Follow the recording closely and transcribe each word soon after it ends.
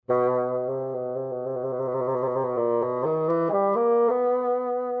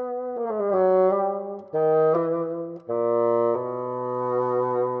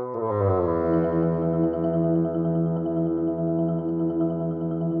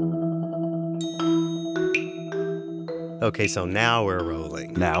Okay, so now we're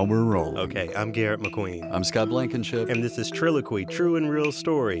rolling. Now we're rolling. Okay, I'm Garrett McQueen. I'm Scott Blankenship. And this is Triloquy, true and real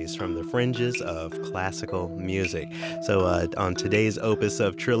stories from the fringes of classical music. So on today's opus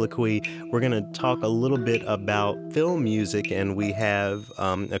of Triloquy, we're going to talk a little bit about film music, and we have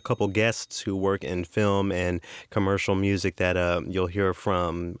a couple guests who work in film and commercial music that you'll hear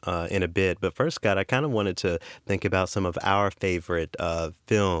from in a bit. But first, Scott, I kind of wanted to think about some of our favorite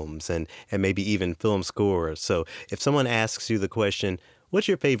films and maybe even film scores. So if someone asks you the question, what's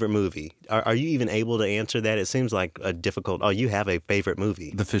your favorite movie? Are you even able to answer that? It seems like a difficult. Oh, you have a favorite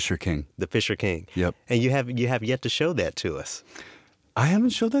movie, The Fisher King. The Fisher King. Yep. And you have yet to show that to us. I haven't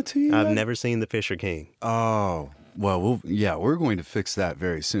showed that to you I've yet? never seen The Fisher King. Oh, well, we're going to fix that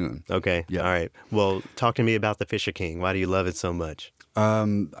very soon. Okay. Yeah. All right. Well, talk to me about The Fisher King. Why do you love it so much?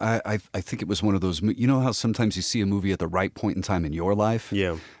 I think it was one of those, you know how sometimes you see a movie at the right point in time in your life?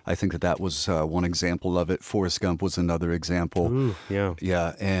 Yeah. I think that was one example of it. Forrest Gump was another example. Ooh, yeah.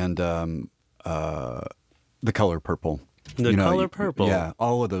 Yeah, and The Color Purple. The Color Purple. Yeah,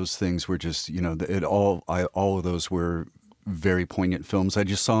 all of those things were just, all of those were very poignant films. I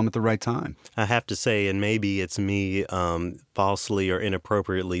just saw them at the right time. I have to say, and maybe it's me falsely or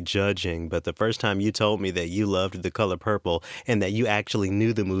inappropriately judging, but the first time you told me that you loved The Color Purple and that you actually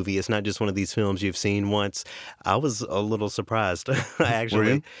knew the movie, it's not just one of these films you've seen once, I was a little surprised, actually.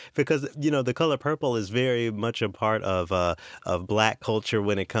 Were you? Because, The Color Purple is very much a part of Black culture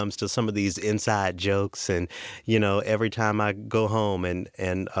when it comes to some of these inside jokes. And, every time I go home and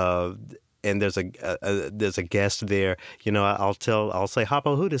there's a guest there, I'll say,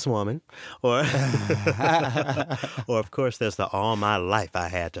 "Hoppo, who this woman?" Or, or of course, there's the "all my life I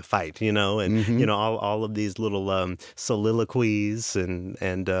had to fight," and all of these little soliloquies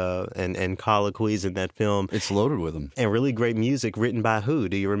and colloquies in that film. It's loaded with them. And really great music written by who?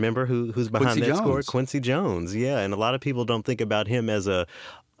 Do you remember who's behind Quincy that score? Jones. Quincy Jones, yeah. And a lot of people don't think about him as a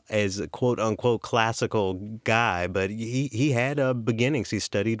quote unquote classical guy, but he had beginnings. He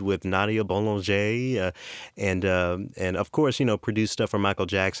studied with Nadia Boulanger, and of course produced stuff for Michael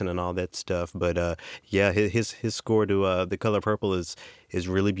Jackson and all that stuff. But his score to The Color Purple is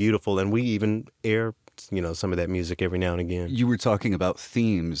really beautiful, and we even air some of that music every now and again. You were talking about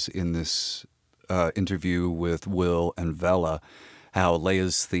themes in this interview with Will and Vela. How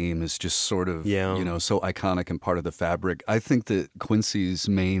Leia's theme is just sort of, so iconic and part of the fabric. I think that Quincy's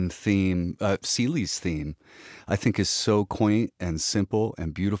main theme, Celie's theme, I think is so quaint and simple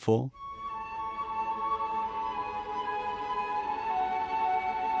and beautiful.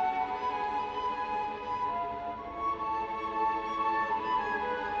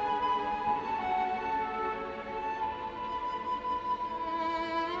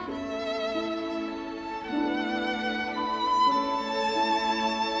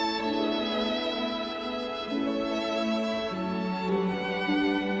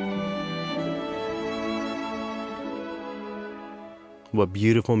 What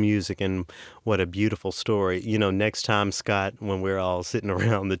beautiful music and what a beautiful story. Next time, Scott, when we're all sitting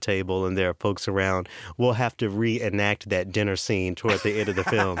around the table and there are folks around, we'll have to reenact that dinner scene toward the end of the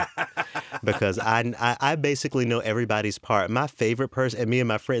film. Because I basically know everybody's part. My favorite person, and me and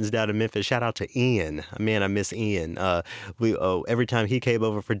my friends down in Memphis, shout out to Ian. Man, I miss Ian. Every time he came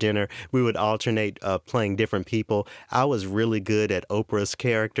over for dinner, we would alternate playing different people. I was really good at Oprah's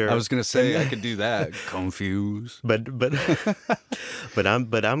character. I was going to say I could do that. Confused. But I'm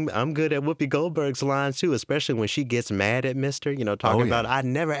good at Whoopi Goldberg's lines too, especially when she gets mad at Mister, talking about I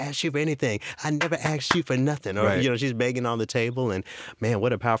never asked you for anything. I never asked you for nothing. Or right. She's begging on the table, and man,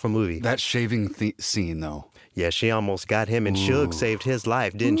 what a powerful movie. That shaving scene though. Yeah, she almost got him, and Suge saved his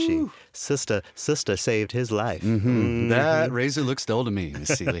life, didn't she? Sister saved his life. Mm-hmm. Mm-hmm. That razor looks dull to me, Miss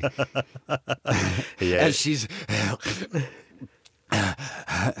Celie. Yeah. And she's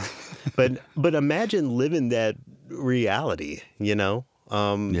But imagine living that reality,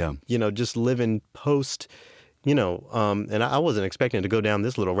 just living post, and I wasn't expecting to go down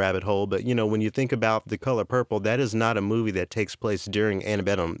this little rabbit hole, but, when you think about The Color Purple, that is not a movie that takes place during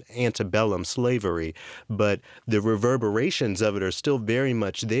antebellum slavery, but the reverberations of it are still very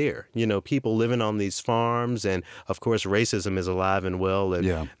much there. People living on these farms, and, of course, racism is alive and well.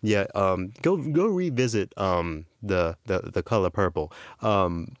 And, go revisit The Color Purple.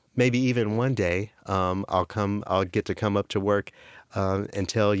 Maybe even one day I'll get to come up to work and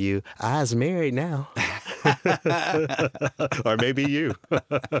tell you, I was married now. Or maybe you.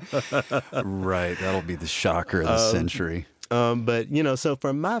 Right. That'll be the shocker of the century. But, so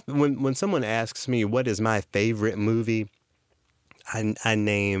when someone asks me what is my favorite movie, I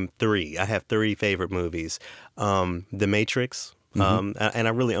name three. I have three favorite movies. The Matrix, And I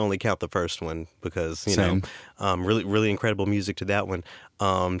really only count the first one because, Same. Really, really incredible music to that one.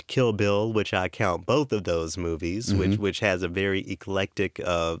 Kill Bill, which I count both of those movies, which has a very eclectic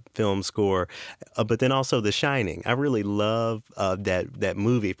film score. But then also The Shining. I really love that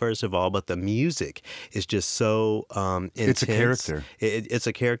movie, first of all, but the music is just so intense. It's a character. It's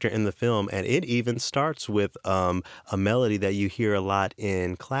a character in the film, and it even starts with a melody that you hear a lot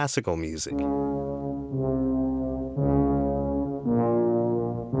in classical music.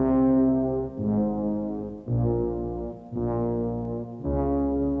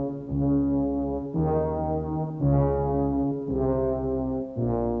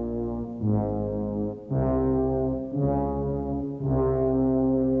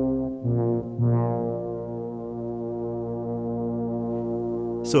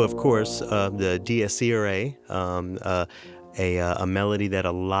 So, of course, the Dies Irae, a melody that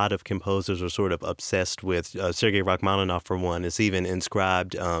a lot of composers are sort of obsessed with. Sergei Rachmaninoff, for one, is even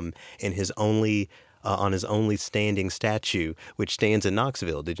inscribed in his only on his only standing statue, which stands in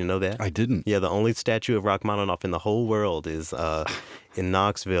Knoxville. Did you know that? I didn't. Yeah, the only statue of Rachmaninoff in the whole world is in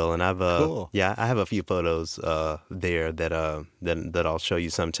Knoxville, and I've Cool. yeah, I have a few photos there that I'll show you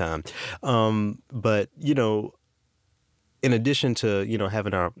sometime. But in addition to,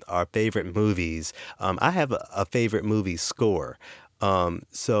 having our favorite movies, I have a favorite movie score.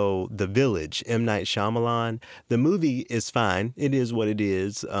 So The Village, M. Night Shyamalan, the movie is fine. It is what it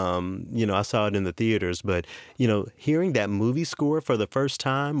is. I saw it in the theaters, but, hearing that movie score for the first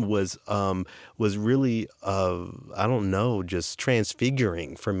time was really, I don't know, just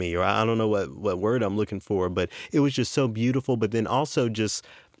transfiguring for me, or I don't know what word I'm looking for, but it was just so beautiful, but then also just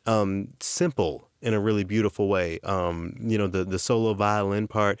simple in a really beautiful way. The solo violin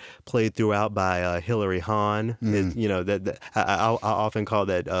part played throughout by Hilary Hahn. I often call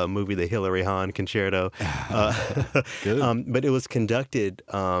that movie the Hilary Hahn Concerto. Good. But it was conducted.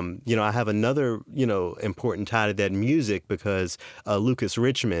 I have another important tie to that music because Lucas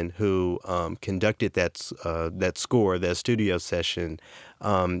Richmond, who conducted that score, that studio session,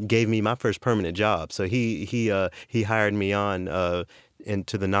 gave me my first permanent job. So he hired me on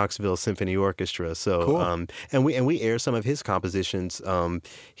into the Knoxville Symphony Orchestra. So, Cool. and we air some of his compositions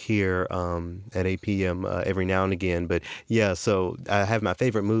here at APM every now and again. But yeah, so I have my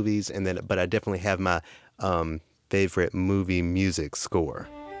favorite movies, but I definitely have my favorite movie music score.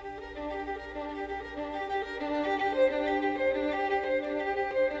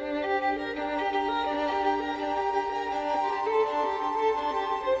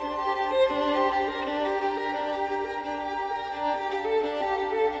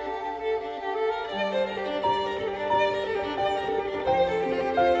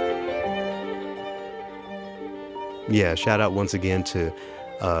 Yeah, shout out once again to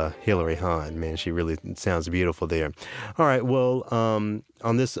Hilary Hahn. Man, she really sounds beautiful there. All right, well,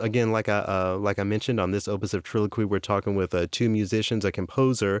 on this again, like I mentioned, on this opus of Triloquy, we're talking with two musicians, a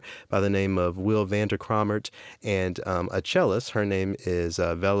composer by the name of Will Vanderkramert, and a cellist. Her name is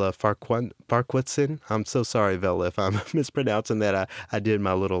Vella Farquharson. I'm so sorry, Vella, if I'm mispronouncing that. I did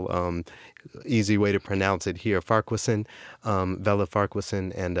my little easy way to pronounce it here, Farquharson, Vella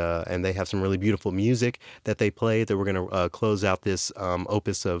Farquharson, and they have some really beautiful music that they play that we're going to close out this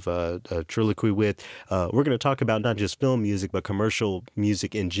opus of Triloquy with. We're going to talk about not just film music, but commercial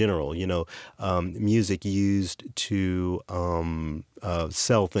music in general, music used to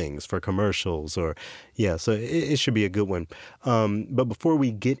sell things for commercials so it should be a good one. But before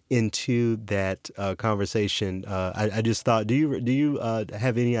we get into that conversation, I just thought, do you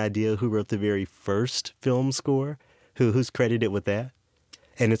have any idea who wrote the very first film score? Who's credited with that?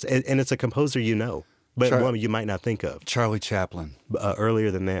 And it's a composer but one you might not think of. Charlie Chaplin.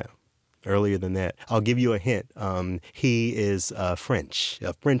 Earlier than that. I'll give you a hint. He is French.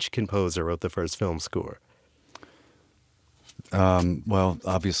 A French composer wrote the first film score. Well,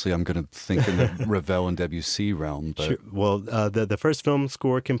 obviously, I'm going to think in the Ravel and Debussy realm. But Sure. Well, the first film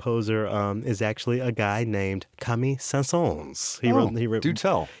score composer is actually a guy named Camille Saint-Saëns. He wrote. Do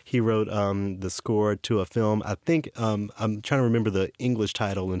tell. He wrote the score to a film. I think I'm trying to remember the English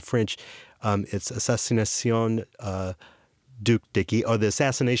title in French. It's Assassination Duc de Guise, or the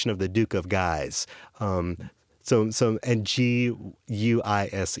Assassination of the Duke of Guise. So and Guise,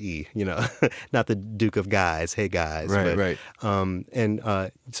 not the Duke of Guise. Hey guys, right.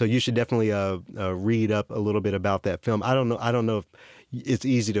 So you should definitely read up a little bit about that film. I don't know if it's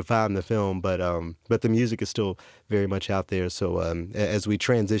easy to find the film, but the music is still very much out there. So as we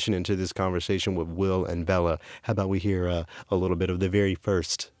transition into this conversation with Will and Vella, how about we hear a little bit of the very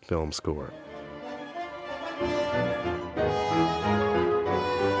first film score?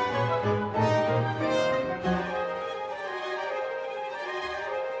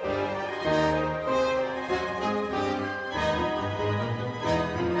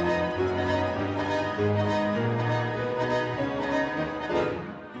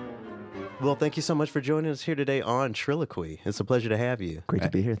 Well, thank you so much for joining us here today on Triloquy. It's a pleasure to have you. Great to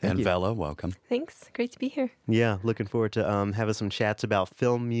be here. Thank you. And Vela, welcome. Thanks. Great to be here. Yeah, looking forward to having some chats about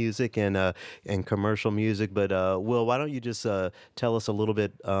film music and commercial music. But Will, why don't you just tell us a little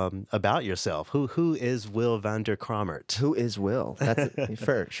bit about yourself? Who is Will van der Kramert? Who is Will? That's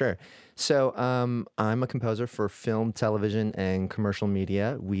for sure. So I'm a composer for film, television, and commercial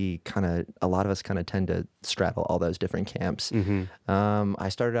media. A lot of us kind of tend to straddle all those different camps. I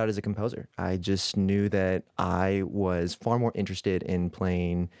started out as a composer. I just knew that I was far more interested in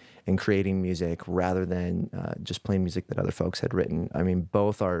playing and creating music rather than just playing music that other folks had written. I mean,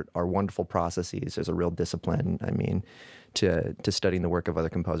 both are wonderful processes. There's a real discipline, to studying the work of other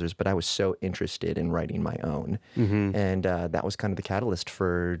composers, but I was so interested in writing my own. And that was kind of the catalyst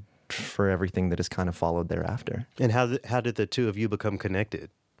for everything that has kind of followed thereafter. And how did the two of you become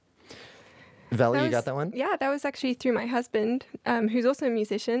connected? Vela, you got that one? Yeah, that was actually through my husband, who's also a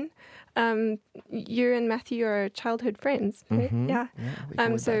musician. You and Matthew are childhood friends, right? Yeah.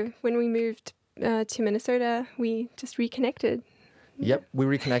 So when we moved to Minnesota, we just reconnected. Yep, we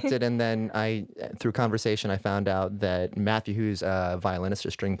reconnected, and then through conversation, I found out that Matthew, who's a violinist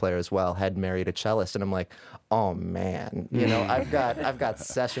or string player as well, had married a cellist, and I'm like, oh man, I've got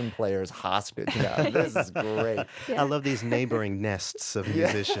session players hostage now. This is great. Yeah. I love these neighboring nests of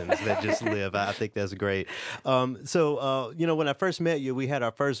musicians that just live. I think that's great. So when I first met you, we had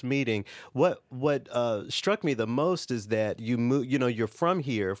our first meeting. What struck me the most is that you moved. You're from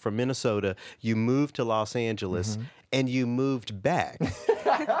here, from Minnesota. You moved to Los Angeles. And you moved back.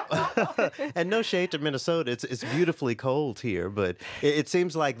 And no shade to Minnesota. It's beautifully cold here, but it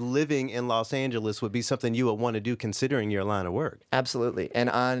seems like living in Los Angeles would be something you would want to do considering your line of work. Absolutely. And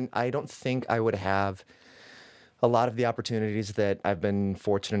I don't think I would have a lot of the opportunities that I've been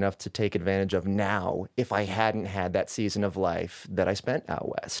fortunate enough to take advantage of now if I hadn't had that season of life that I spent out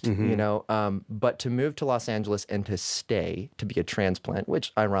west, but to move to Los Angeles and to stay, to be a transplant,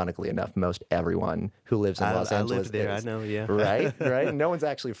 which ironically enough, most everyone who lives in Los Angeles lived there, is. I know, yeah. Right? No one's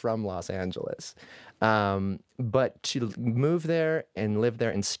actually from Los Angeles. But to move there and live there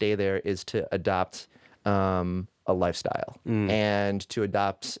and stay there is to adopt a lifestyle and to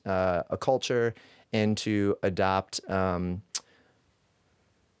adopt a culture and to adopt a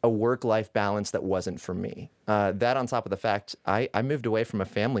work-life balance that wasn't for me. That on top of the fact, I moved away from a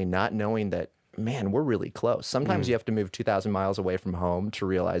family not knowing that, man, we're really close. Sometimes you have to move 2,000 miles away from home to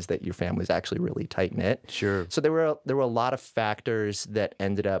realize that your family's actually really tight-knit. Sure. So there were a lot of factors that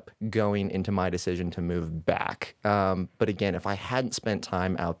ended up going into my decision to move back. But again, if I hadn't spent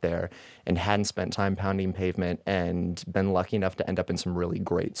time out there and hadn't spent time pounding pavement and been lucky enough to end up in some really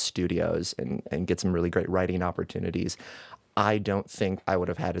great studios and get some really great writing opportunities, I don't think I would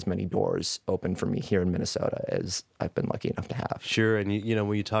have had as many doors open for me here in Minnesota as I've been lucky enough to have. Sure. And,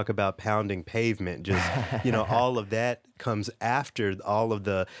 when you talk about pounding pavement, just, all of that comes after all of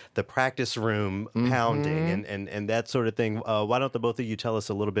the practice room pounding and that sort of thing. Why don't the both of you tell us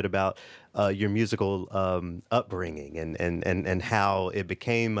a little bit about your musical upbringing and how it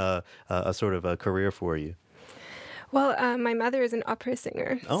became a sort of a career for you? Well, my mother is an opera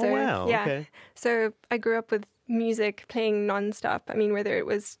singer. Oh, wow. Yeah. Okay. So I grew up with music playing nonstop. I mean, whether it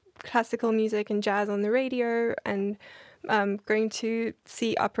was classical music and jazz on the radio and going to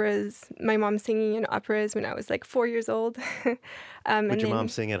see operas, my mom singing in operas when I was like 4 years old. Would your mom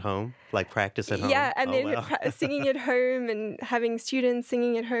sing at home? Like practice at home? Yeah, and then singing at home and having students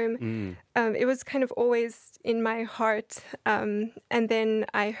singing at home. It was kind of always in my heart. And then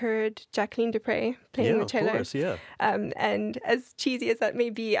I heard Jacqueline Dupre playing the cello. Of course, yeah. And as cheesy as that may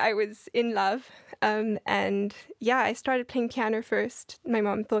be, I was in love. And I started playing piano first. My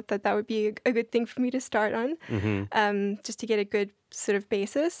mom thought that would be a good thing for me to start on, just to get a good sort of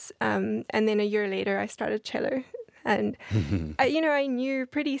basis. And then a year later, I started cello. And, I knew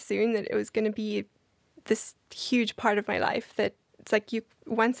pretty soon that it was going to be this huge part of my life that it's like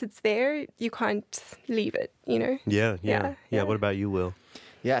once it's there, you can't leave it, Yeah. What about you, Will?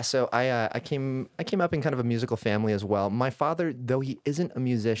 Yeah, so I came up in kind of a musical family as well. My father, though he isn't a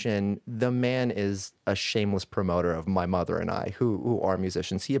musician, the man is a shameless promoter of my mother and I, who are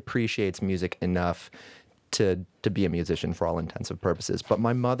musicians. He appreciates music enough to be a musician for all intents and purposes. But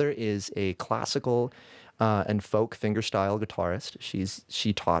my mother is a classical and folk fingerstyle guitarist.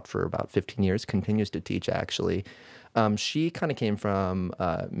 She taught for about 15 years, continues to teach actually. She kind of came from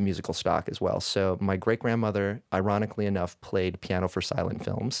musical stock as well. So my great-grandmother, ironically enough, played piano for silent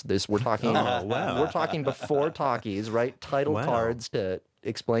films. We're talking we're talking before talkies, right? Title cards to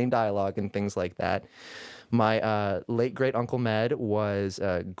explain dialogue and things like that. My late great Uncle Med was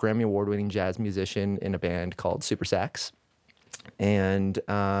a Grammy Award-winning jazz musician in a band called Super Sax. And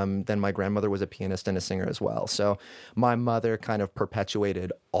then my grandmother was a pianist and a singer as well. So my mother kind of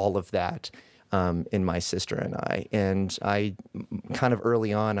perpetuated all of that in my sister and I. And I kind of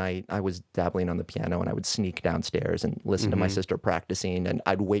early on, I was dabbling on the piano, and I would sneak downstairs and listen to my sister practicing, and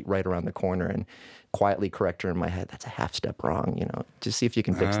I'd wait right around the corner and quietly correct her in my head. That's a half step wrong, just see if you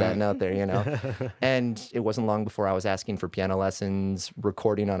can fix that note there, And it wasn't long before I was asking for piano lessons,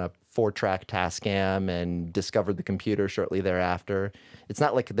 recording on a 4-track Tascam, and discovered the computer shortly thereafter. It's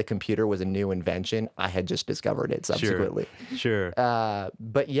not like the computer was a new invention. I had just discovered it subsequently. Sure.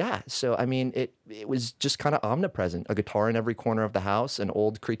 But yeah, so I mean, it was just kind of omnipresent. A guitar in every corner of the house, an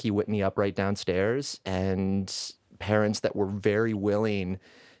old creaky Whitney upright downstairs, and parents that were very willing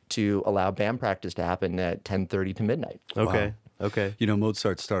to allow band practice to happen at 10:30 to midnight. Okay. Wow. Okay.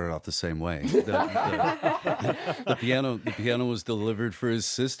 Mozart started off the same way. The piano was delivered for his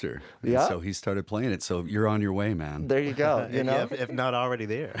sister. Yeah. So he started playing it. So you're on your way, man. There you go. If not already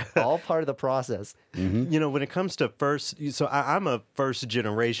there. All part of the process. When it comes to I'm a first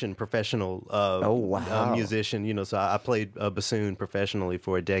generation professional musician, so I played bassoon professionally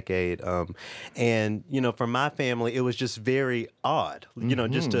for a decade. And for my family, it was just very odd,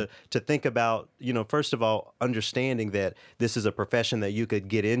 just to think about, first of all, understanding that this is a profession that you could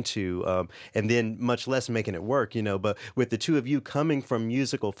get into, and then much less making it work, but with the two of you coming from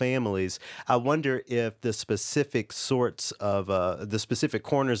musical families, I wonder if the specific sorts of the specific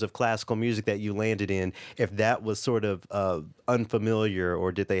corners of classical music that you landed in, if that was sort of unfamiliar,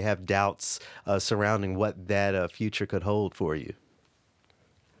 or did they have doubts surrounding what that future could hold for you?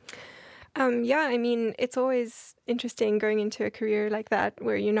 Yeah, I mean, it's always interesting going into a career like that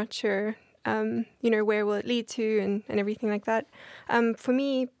where you're not sure where will it lead to and everything like that. For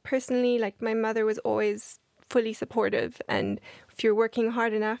me personally, like, my mother was always fully supportive, and if you're working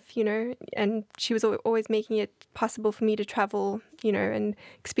hard enough, and she was always making it possible for me to travel, and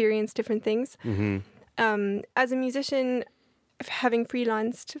experience different things. As a musician, having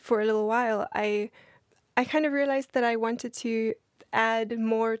freelanced for a little while, I kind of realized that I wanted to add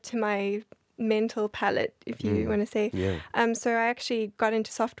more to my mental palette, if you want to say. Yeah. So I actually got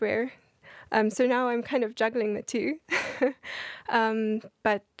into software. So now I'm kind of juggling the two.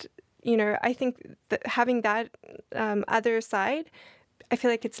 But, I think that having that other side, I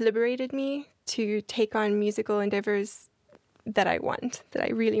feel like it's liberated me to take on musical endeavors that I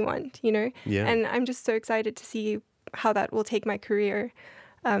really want, Yeah. And I'm just so excited to see how that will take my career,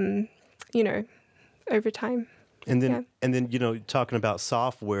 over time. And then, talking about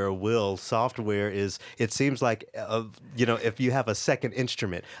software, software is, it seems like, if you have a second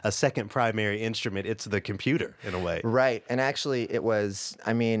instrument, a second primary instrument, it's the computer in a way. Right. And actually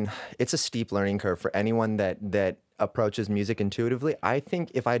it's a steep learning curve for anyone that approaches music intuitively. I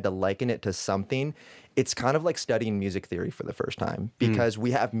think if I had to liken it to something, it's kind of like studying music theory for the first time, because we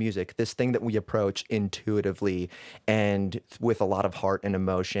have music, this thing that we approach intuitively and with a lot of heart and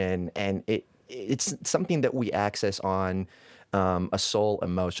emotion, and it's something that we access on a soul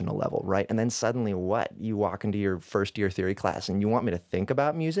emotional level, right? And then suddenly you walk into your first year theory class and you want me to think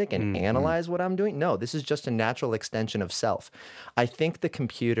about music and analyze what I'm doing? No, this is just a natural extension of self. I think the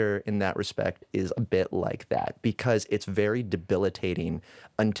computer in that respect is a bit like that, because it's very debilitating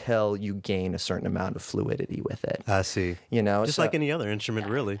until you gain a certain amount of fluidity with it. I see. Just like any other instrument,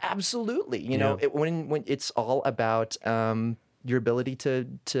 really. Absolutely. When it's all about your ability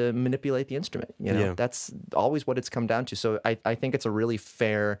to manipulate the instrument. That's always what it's come down to. So I think it's a really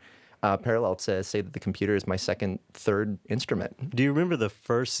fair parallel to say that the computer is my third instrument. Do you remember the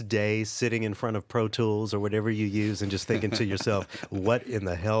first day sitting in front of Pro Tools or whatever you use and just thinking to yourself, what in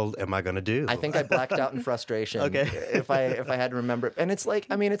the hell am I going to do? I think I blacked out in frustration. Okay. if I had to remember it. And it's like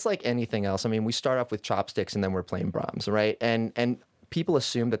anything else. We start off with chopsticks and then we're playing Brahms, right? And people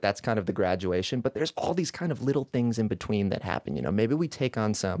assume that that's kind of the graduation, but there's all these kind of little things in between that happen. Maybe we take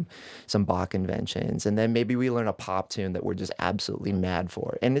on some Bach inventions, and then maybe we learn a pop tune that we're just absolutely mad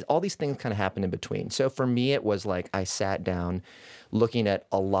for. And all these things kind of happen in between. So for me, it was like I sat down, looking at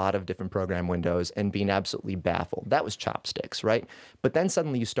a lot of different program windows and being absolutely baffled. That was chopsticks, right? But then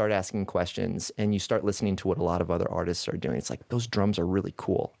suddenly you start asking questions and you start listening to what a lot of other artists are doing. It's like, those drums are really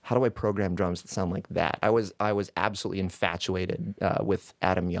cool. How do I program drums that sound like that? I was absolutely infatuated with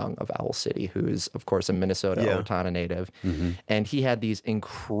Adam Young of Owl City, who is, of course, a Minnesota Owatonna native. And he had these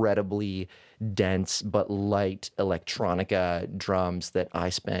incredibly dense but light electronica drums that I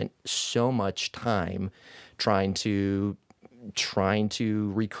spent so much time trying to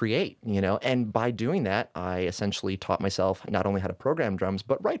recreate, and by doing that, I essentially taught myself not only how to program drums,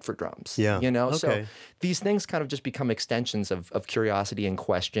 but write for drums, So these things kind of just become extensions of curiosity and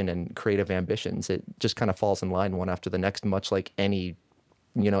question and creative ambitions. It just kind of falls in line one after the next, much like any,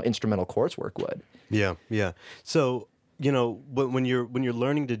 instrumental coursework would. Yeah. So, when you're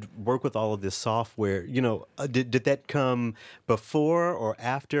learning to work with all of this software, did that come before or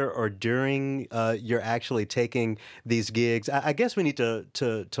after or during you're actually taking these gigs? I guess we need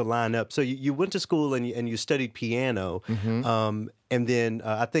to line up. So you went to school and you studied piano. And then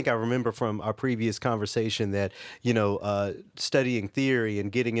I think I remember from our previous conversation that, studying theory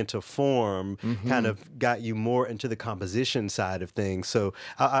and getting into form kind of got you more into the composition side of things. So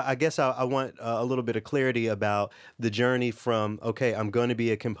I guess I want a little bit of clarity about the journey from, okay, I'm going to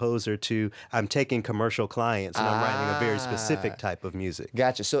be a composer to I'm taking commercial clients and I'm writing a very specific type of music.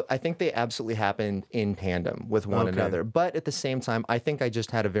 Gotcha. So I think they absolutely happened in tandem with one another. But at the same time, I think I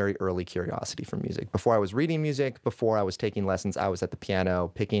just had a very early curiosity for music. Before I was reading music, before I was taking lessons, I was at the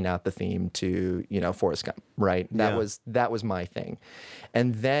piano picking out the theme to Forrest Gump, right? That was my thing.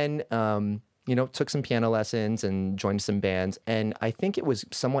 And then took some piano lessons and joined some bands, and I think it was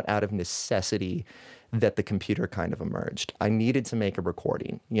somewhat out of necessity that the computer kind of emerged. I needed to make a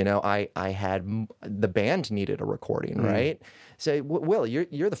recording. I had the band needed a recording, right? So, Will,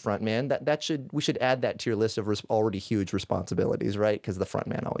 you're the front man. We should add that to your list of already huge responsibilities, right? Because the front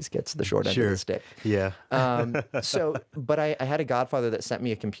man always gets the short end of the stick. Yeah. But I had a godfather that sent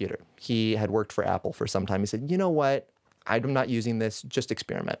me a computer. He had worked for Apple for some time. He said, "You know what? I'm not using this. Just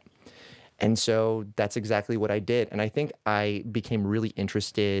experiment." And so that's exactly what I did. And I think I became really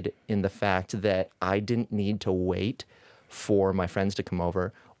interested in the fact that I didn't need to wait for my friends to come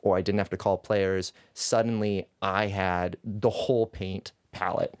over, or I didn't have to call players. Suddenly, I had the whole paint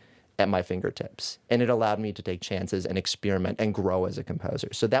palette at my fingertips. And it allowed me to take chances and experiment and grow as a composer.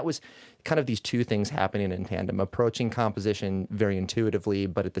 So that was kind of these two things happening in tandem, approaching composition very intuitively,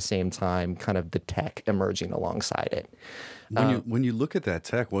 but at the same time, kind of the tech emerging alongside it. When you look at that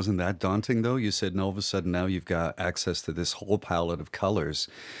tech, wasn't that daunting, though? You said, and all of a sudden now you've got access to this whole palette of colors.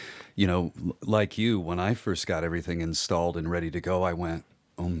 Like you, when I first got everything installed and ready to go, I went,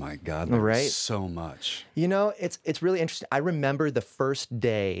 oh my God, there's so much. It's really interesting. I remember the first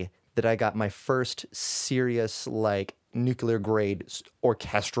day that I got my first serious, nuclear grade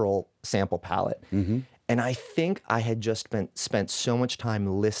orchestral sample palette. And I think I had just spent so much time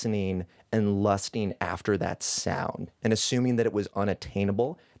listening and lusting after that sound and assuming that it was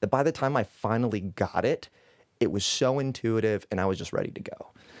unattainable, that by the time I finally got it, it was so intuitive and I was just ready to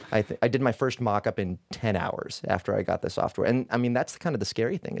go. I did my first mock-up in 10 hours after I got the software. And I mean, that's kind of the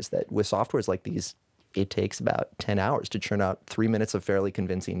scary thing, is that with softwares like these, it takes about 10 hours to churn out 3 minutes of fairly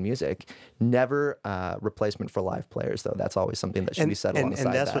convincing music. Never replacement for live players, though. That's always something that should be said alongside that.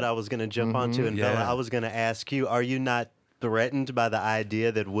 And that's what I was going to jump onto. And Bella, I was going to ask you, are you not threatened by the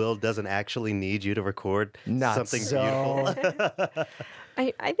idea that Will doesn't actually need you to record something beautiful?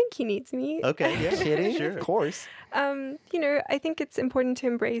 I think he needs me. Okay, yeah. Kidding? Sure. Of course. I think it's important to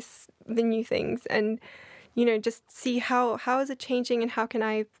embrace the new things and, just see how is it changing and how can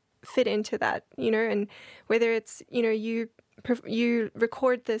I fit into that, and whether it's, you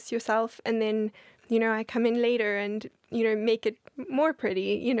record this yourself and then, I come in later and, make it more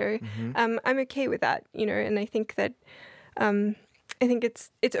pretty, I'm okay with that, and I think that, I think it's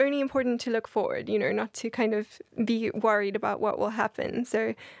only important to look forward, not to kind of be worried about what will happen.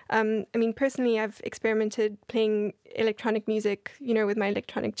 So, personally, I've experimented playing electronic music, with my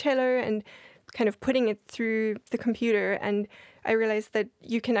electronic cello and kind of putting it through the computer. And I realized that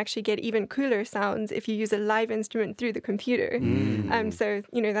you can actually get even cooler sounds if you use a live instrument through the computer. So,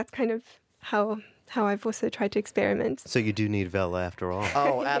 that's kind of how I've also tried to experiment. So you do need Vella after all.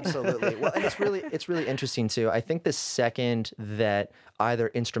 Oh, absolutely. Well, and it's really interesting too. I think the second that either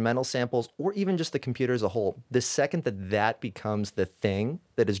instrumental samples or even just the computer as a whole, the second that becomes the thing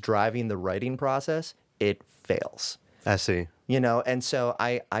that is driving the writing process, it fails. I see. And so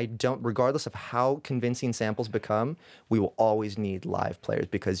I don't, regardless of how convincing samples become, we will always need live players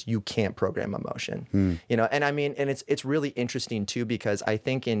because you can't program emotion. And and it's really interesting too, because I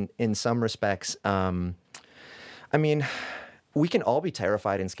think in some respects, we can all be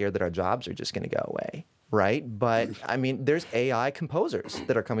terrified and scared that our jobs are just going to go away. Right. But I mean, there's AI composers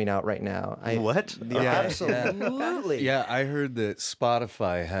that are coming out right now. What? Absolutely. Yeah, I heard that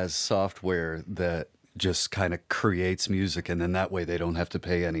Spotify has software that just kind of creates music, and then that way they don't have to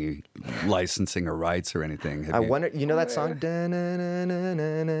pay any licensing or rights or anything. I wonder, you know that song,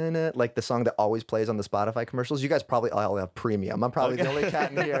 like the song that always plays on the Spotify commercials? You guys probably all have premium. I'm probably the only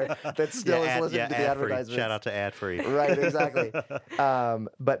cat in here that still is listening to the advertisements. Shout out to ad-free. Right, exactly.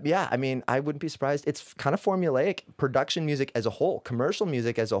 But yeah, I mean, I wouldn't be surprised. It's kind of formulaic. Production music as a whole, commercial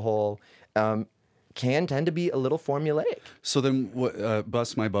music as a whole, can tend to be a little formulaic. So then,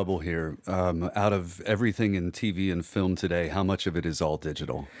 bust my bubble here. Out of everything in TV and film today, how much of it is all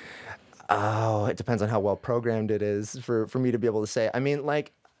digital? Oh, it depends on how well programmed it is for me to be able to say. I mean,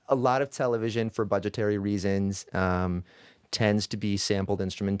 like a lot of television for budgetary reasons tends to be sampled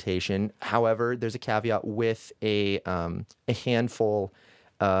instrumentation. However, there's a caveat with a handful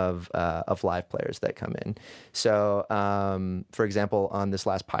of live players that come in. So, for example, on this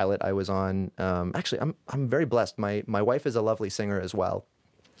last pilot I was on, actually, I'm very blessed. My wife is a lovely singer as well.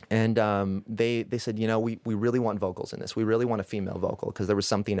 And they said, you know, we really want vocals in this. We really want a female vocal because there was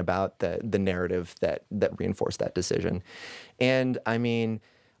something about the narrative that reinforced that decision. And I mean,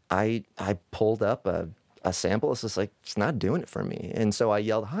 I pulled up a sample. It's just like, it's not doing it for me. And so I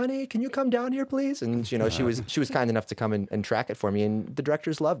yelled, honey, can you come down here, please? And, you know, she was kind enough to come and track it for me, and the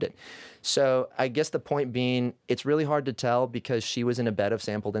directors loved it. So I guess the point being, it's really hard to tell because she was in a bed of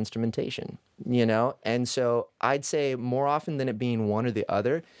sampled instrumentation, you know? And so I'd say more often than it being one or the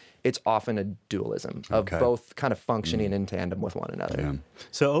other, it's often a dualism of both kind of functioning in tandem with one another. Yeah.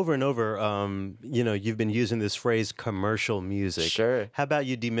 So over and over, you know, you've been using this phrase commercial music. Sure. How about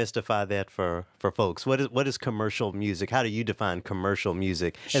you demystify that for folks? What is commercial music? How do you define commercial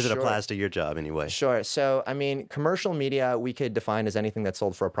music as it applies to your job anyway? Sure. So, I mean, commercial media we could define as anything that's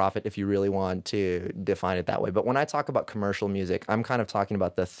sold for a profit if you really want to define it that way. But when I talk about commercial music, I'm kind of talking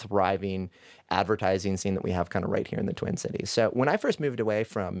about the thriving advertising scene that we have kind of right here in the Twin Cities. So when I first moved away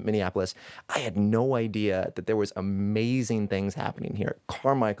from Minneapolis, I had no idea that there was amazing things happening here.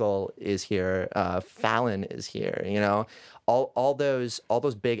 Carmichael is here, Fallon is here, you know, all those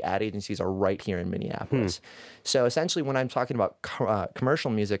big ad agencies are right here in Minneapolis. So essentially when I'm talking about commercial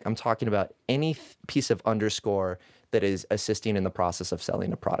music, I'm talking about any piece of underscore that is assisting in the process of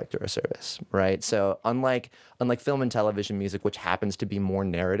selling a product or a service, right? So unlike film and television music, which happens to be more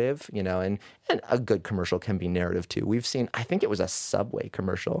narrative, you know, and a good commercial can be narrative too. We've seen, I think it was a Subway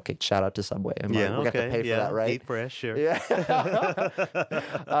commercial. Okay, shout out to Subway. We got to pay for that, right? Eat fresh, sure. Yeah.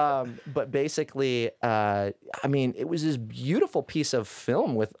 But basically, I mean, it was this beautiful piece of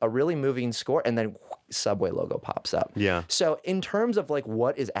film with a really moving score, and then Subway logo pops up. Yeah. So in terms of like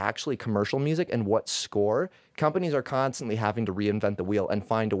what is actually commercial music and what score, companies are constantly having to reinvent the wheel and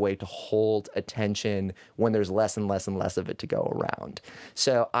find a way to hold attention when there's less and less and less of it to go around.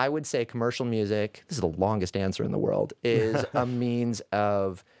 So I would say commercial music, this is the longest answer in the world, is a means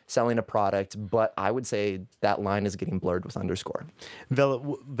of selling a product, but I would say that line is getting blurred with underscore.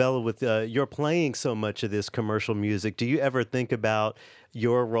 Vela, with you're playing so much of this commercial music, do you ever think about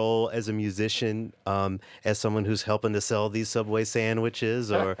your role as a musician, as someone who's helping to sell these Subway sandwiches,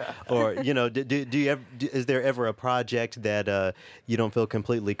 or you know, do you ever, is there ever a project that you don't feel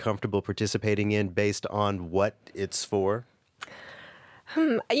completely comfortable participating in based on what it's for?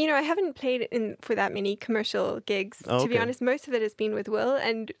 You know, I haven't played for that many commercial gigs. To be honest, most of it has been with Will,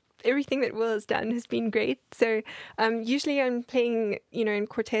 and everything that Will has done has been great. So usually I'm playing, you know, in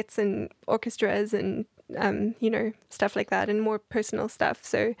quartets and orchestras and, you know, stuff like that, and more personal stuff.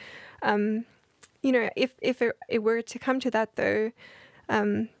 So, you know, if it were to come to that, though,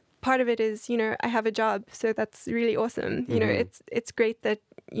 part of it is, you know, I have a job, so that's really awesome. You know, it's great that,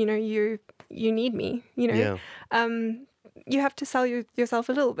 you know, you need me, you know. Yeah. You have to sell yourself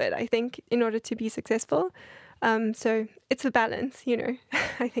a little bit, I think, in order to be successful. So it's a balance, you know,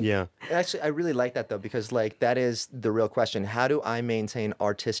 I think. Yeah. Actually, I really like that, though, because, like, that is the real question. How do I maintain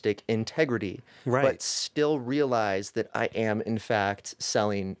artistic integrity, but still realize that I am, in fact,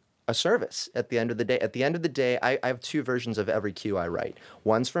 selling a service at the end of the day? At the end of the day, I have two versions of every cue I write.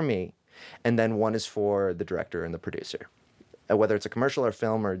 One's for me, and then one is for the director and the producer. Whether it's a commercial or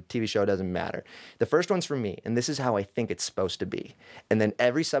film or TV show, doesn't matter. The first one's for me, and this is how I think it's supposed to be. And then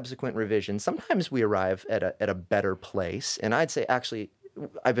every subsequent revision, sometimes we arrive at a better place. And I'd say, actually,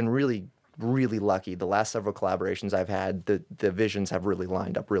 I've been really, really lucky. The last several collaborations I've had, the visions have really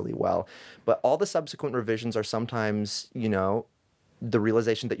lined up really well. But all the subsequent revisions are sometimes, you know, the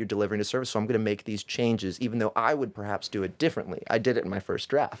realization that you're delivering a service. So I'm going to make these changes, even though I would perhaps do it differently. I did it in my first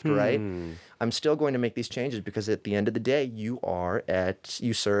draft, right? I'm still going to make these changes because at the end of the day, you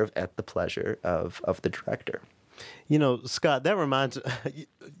serve at the pleasure of the director. You know, Scott, that reminds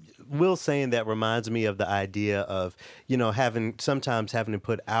Will saying that reminds me of the idea of, you know, sometimes having to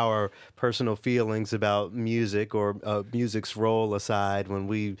put our personal feelings about music or music's role aside when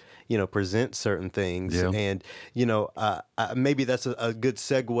we, you know, present certain things. Yeah. And, you know, maybe that's a good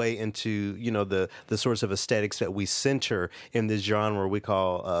segue into, you know, the sorts of aesthetics that we center in this genre we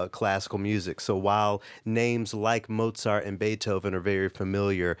call classical music. So while names like Mozart and Beethoven are very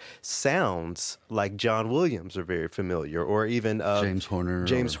familiar, sounds like John Williams are very familiar, or even James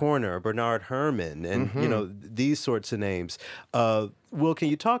Horner, Bernard Herrmann, and you know, these sorts of names. Will, can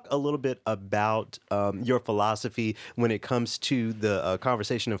you talk a little bit about your philosophy when it comes to the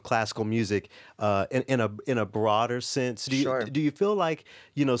conversation of classical music in a broader sense? Do you feel like,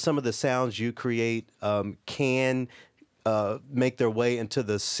 you know, some of the sounds you create can make their way into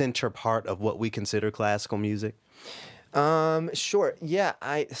the center part of what we consider classical music? Sure. Yeah.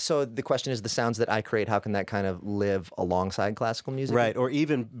 So the question is, the sounds that I create, how can that kind of live alongside classical music? Right. Or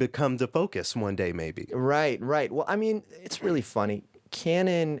even become the focus one day, maybe. Right. Well, I mean, it's really funny.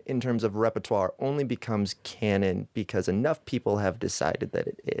 Canon, in terms of repertoire, only becomes canon because enough people have decided that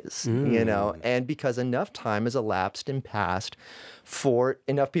it is, you know, and because enough time has elapsed and passed for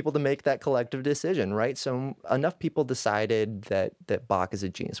enough people to make that collective decision, right? So enough people decided that Bach is a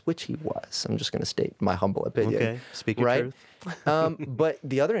genius, which he was. I'm just going to state my humble opinion. Okay, speaking truth. But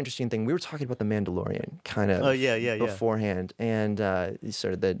the other interesting thing, we were talking about The Mandalorian kind of beforehand, and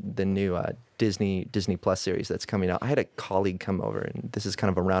sort of the new Disney Plus series that's coming out. I had a colleague come over, and this is kind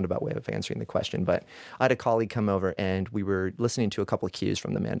of a roundabout way of answering the question, but I had a colleague come over, and we were listening to a couple of cues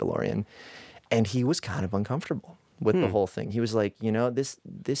from The Mandalorian, and he was kind of uncomfortable with the whole thing. He was like, you know, this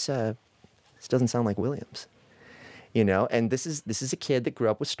doesn't sound like Williams. You know, and this is a kid that grew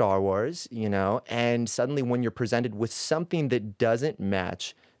up with Star Wars, you know, and suddenly when you're presented with something that doesn't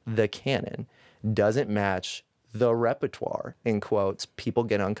match the canon, doesn't match the repertoire, in quotes, people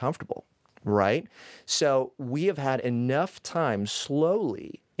get uncomfortable, right? So we have had enough time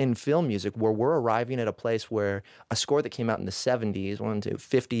slowly in film music where we're arriving at a place where a score that came out in the 70s,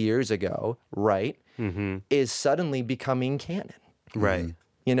 50 years ago, right, is suddenly becoming canon. Right.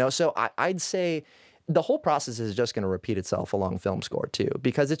 You know, so I'd say the whole process is just going to repeat itself along film score too,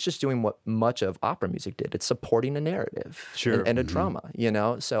 because it's just doing what much of opera music did. It's supporting a narrative and a drama, you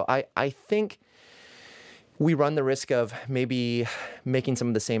know? So I think we run the risk of maybe making some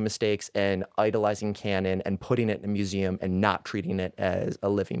of the same mistakes and idolizing canon and putting it in a museum and not treating it as a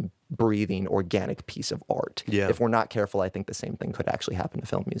living, breathing, organic piece of art. Yeah. If we're not careful, I think the same thing could actually happen to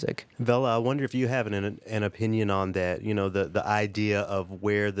film music. Vella, I wonder if you have an opinion on that, you know, the idea of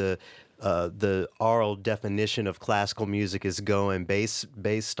where the oral definition of classical music is going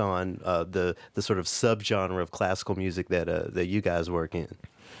based on the sort of subgenre of classical music that you guys work in.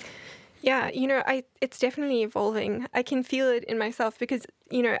 Yeah, you know, it's definitely evolving. I can feel it in myself because,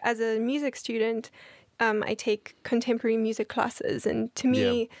 you know, as a music student, I take contemporary music classes, and to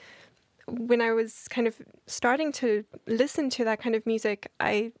me, when I was kind of starting to listen to that kind of music,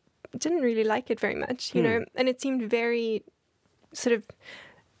 I didn't really like it very much, you know, and it seemed very sort of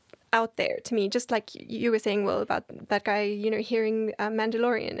out there to me, just like you were saying, Will, about that guy, you know, hearing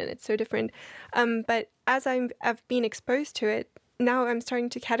Mandalorian, and it's so different. But as I've been exposed to it, now I'm starting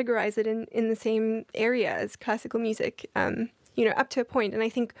to categorize it in the same area as classical music, you know, up to a point. And I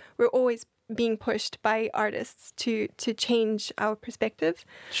think we're always being pushed by artists to change our perspective.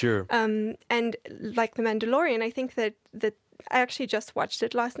 Sure. And like The Mandalorian, I think that I actually just watched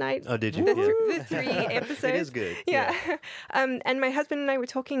it last night. Oh, did you? The 3 episodes. It is good. Yeah. And my husband and I were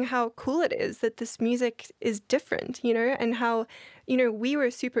talking how cool it is that this music is different, you know, and how, you know, we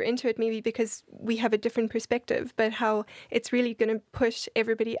were super into it maybe because we have a different perspective, but how it's really going to push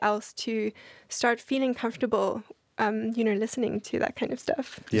everybody else to start feeling comfortable, you know, listening to that kind of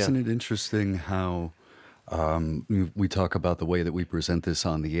stuff. Yeah. Isn't it interesting how we talk about the way that we present this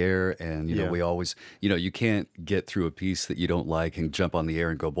on the air, and you know, we always, you know, you can't get through a piece that you don't like and jump on the air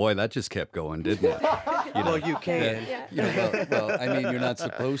and go, boy, that just kept going, didn't it? You know, well, you can. You know, well, I mean, you're not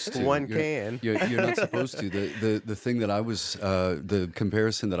supposed to. You're not supposed to. The thing that I was, the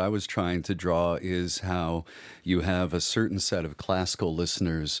comparison that I was trying to draw is how you have a certain set of classical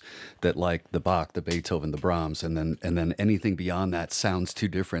listeners that like the Bach, the Beethoven, the Brahms, and then anything beyond that sounds too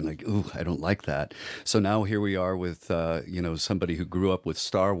different. Like, ooh, I don't like that. So now here we are with, you know, somebody who grew up with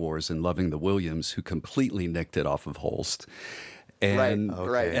Star Wars and loving the Williams, who completely nicked it off of Holst. And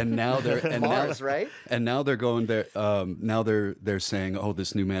right. And now they're Mars, right? And now they're going there. Now they're saying, oh,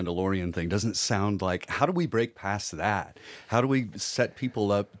 this new Mandalorian thing doesn't sound like. How do we break past that? How do we set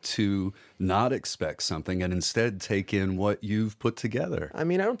people up to not expect something and instead take in what you've put together? I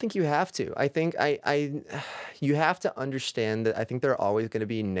mean, I don't think you have to. I think you have to understand that I think there are always going to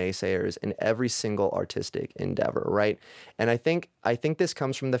be naysayers in every single artistic endeavor, right? And I think this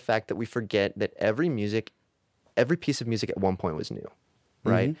comes from the fact that we forget that every piece of music at one point was new,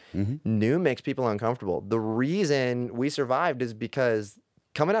 right? Mm-hmm. New makes people uncomfortable. The reason we survived is because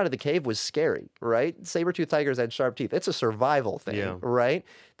coming out of the cave was scary, right? Saber-toothed tigers had sharp teeth. It's a survival thing, right?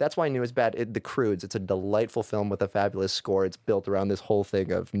 That's why New is bad. The Croods, it's a delightful film with a fabulous score. It's built around this whole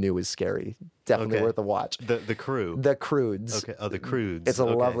thing of New is scary. Definitely worth a watch. The Crew. The Croods. Okay. Oh, the Croods. It's a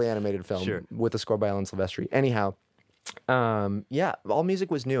lovely animated film with a score by Alan Silvestri. Anyhow, all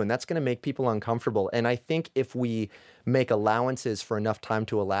music was new, and that's going to make people uncomfortable. And I think if we make allowances for enough time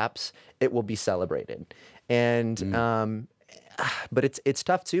to elapse, it will be celebrated. And but it's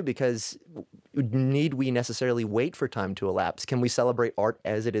tough too, because need we necessarily wait for time to elapse? Can we celebrate art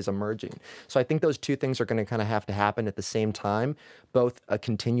as it is emerging? So I think those two things are going to kind of have to happen at the same time, both a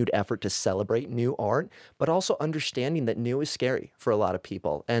continued effort to celebrate new art, but also understanding that new is scary for a lot of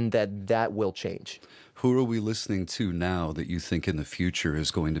people and that will change. Who are we listening to now that you think in the future is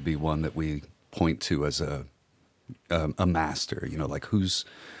going to be one that we point to as a master? You know, like who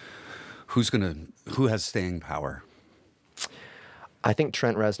has staying power? I think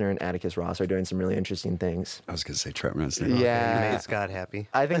Trent Reznor and Atticus Ross are doing some really interesting things. I was going to say Trent Reznor. Yeah, you made Scott happy.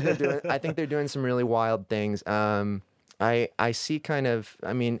 I think they're doing some really wild things. I see kind of.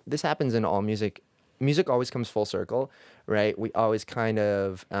 I mean, this happens in all music. Music always comes full circle, right? We always kind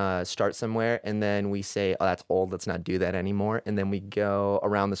of start somewhere, and then we say, "Oh, that's old. Let's not do that anymore." And then we go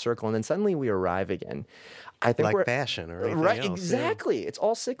around the circle, and then suddenly we arrive again. I think like fashion or anything right, else. Exactly. Yeah. It's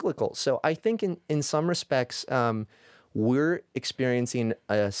all cyclical. So I think in some respects. We're experiencing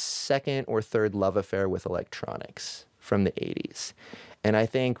a second or third love affair with electronics from the 80s. And I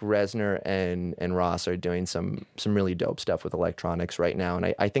think Reznor and Ross are doing some really dope stuff with electronics right now.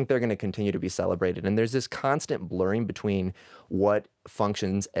 And I think they're going to continue to be celebrated. And there's this constant blurring between what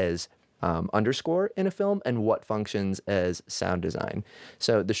functions as underscore in a film and what functions as sound design.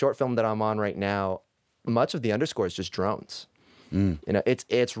 So the short film that I'm on right now, much of the underscore is just drones. You know,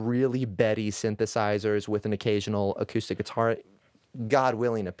 it's really Betty synthesizers with an occasional acoustic guitar, God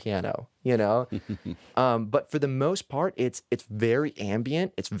willing, a piano. You know, but for the most part, it's very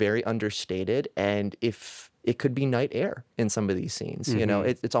ambient, it's very understated, and if it could be night air in some of these scenes, you know,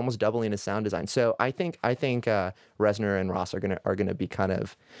 it's almost doubling as sound design. So I think Reznor and Ross are gonna be kind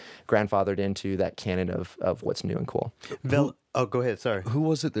of grandfathered into that canon of what's new and cool. Go ahead. Sorry. Who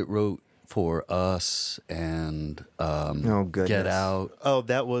was it that wrote For Us and Get Out? Oh,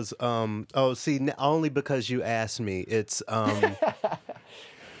 that was only because you asked me. It's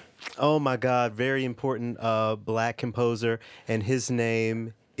oh my God, very important Black composer, and his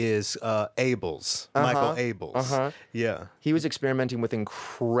name is Abels, Michael Abels. Yeah, he was experimenting with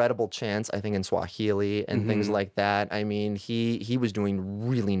incredible chants, I think in Swahili and things like that. I mean, he was doing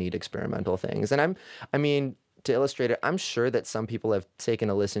really neat experimental things, and to illustrate it, I'm sure that some people have taken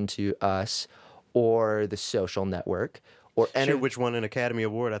a listen to Us or The Social Network. Which won an Academy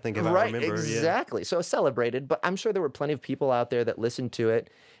Award, I think, if I remember. Right, exactly. Yeah. So celebrated, but I'm sure there were plenty of people out there that listened to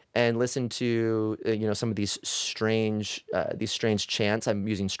it and listened to some of these strange chants. I'm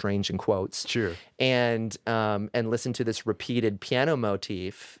using strange in quotes. Sure. And listened to this repeated piano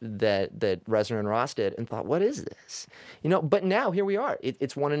motif that Reznor and Ross did, and thought, what is this? But now here we are.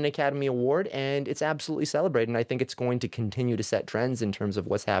 It's won an Academy Award, and it's absolutely celebrated. And I think it's going to continue to set trends in terms of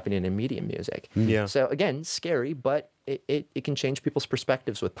what's happening in media music. Yeah. So again, scary, but it can change people's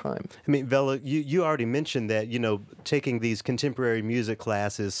perspectives with time. I mean, Vela, you already mentioned that, taking these contemporary music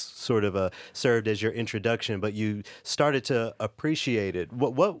classes sort of served as your introduction, but you started to appreciate it.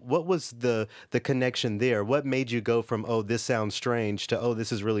 What was the connection there? What made you go from, oh, this sounds strange, to, oh,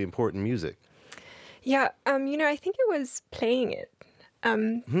 this is really important music? Yeah, I think it was playing it.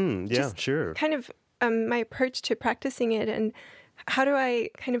 Yeah, sure. Kind of my approach to practicing it, and how do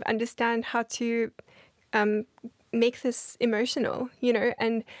I kind of understand how to make this emotional,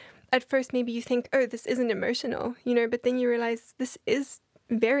 and at first maybe you think, oh, this isn't emotional, but then you realize this is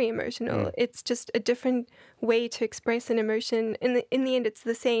very emotional. It's just a different way to express an emotion. In the end, it's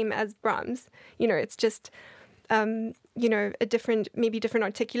the same as Brahms. It's just, a different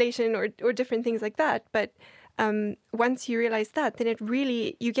articulation or different things like that. But once you realize that, then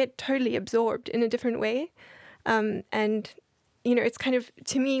you get totally absorbed in a different way. And it's kind of,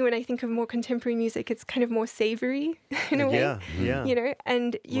 to me, when I think of more contemporary music, it's kind of more savory in a way. Yeah.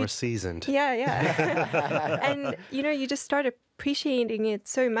 And more seasoned. Yeah. And, you just start appreciating it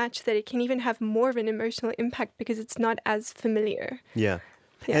so much that it can even have more of an emotional impact because it's not as familiar. Yeah.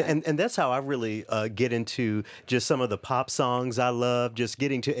 And that's how I really get into just some of the pop songs I love, just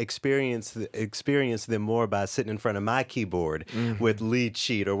getting to experience them more by sitting in front of my keyboard with lead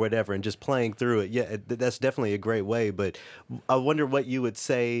sheet or whatever and just playing through it. Yeah, that's definitely a great way. But I wonder what you would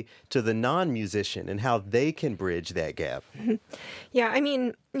say to the non-musician and how they can bridge that gap. Yeah, I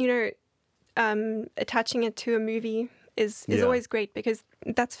mean, attaching it to a movie is always great because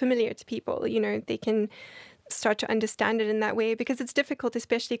that's familiar to people. They can start to understand it in that way because it's difficult,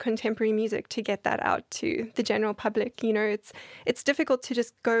 especially contemporary music, to get that out to the general public. It's difficult to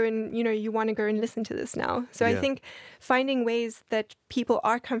just go and, you want to go and listen to this now. So I think finding ways that people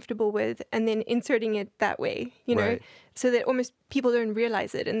are comfortable with and then inserting it that way, right. so that almost people don't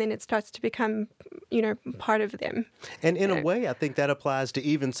realize it and then it starts to become, part of them. And in a way, I think that applies to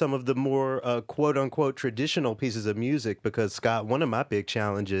even some of the more quote unquote traditional pieces of music because, Scott, one of my big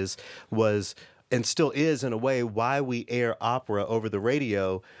challenges was, and still is in a way, why we air opera over the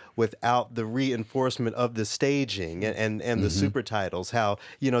radio without the reinforcement of the staging and the super titles. How,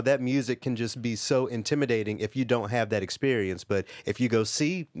 that music can just be so intimidating if you don't have that experience. But if you go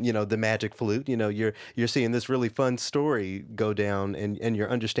see, the Magic Flute, you're seeing this really fun story go down and you're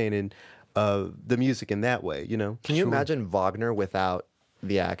understanding the music in that way, Can you imagine Wagner without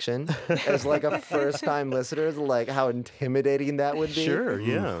the action? As like a first-time listener, like how intimidating that would be? Sure,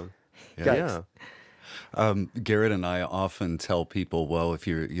 yeah. Yeah. Garrett and I often tell people, well,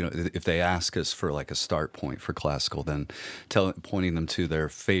 if they ask us for like a start point for classical, then pointing them to their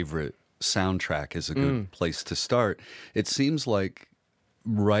favorite soundtrack is a good place to start. It seems like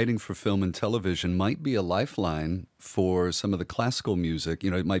writing for film and television might be a lifeline for some of the classical music.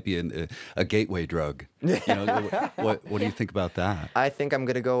 It might be a gateway drug. What do you think about that? I think I'm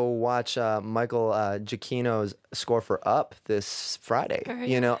going to go watch Michael Giacchino's score for Up this Friday.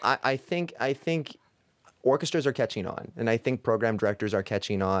 I think orchestras are catching on, and I think program directors are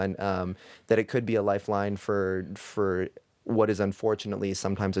catching on that it could be a lifeline for what is unfortunately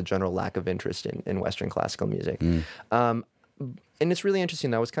sometimes a general lack of interest in Western classical music. And it's really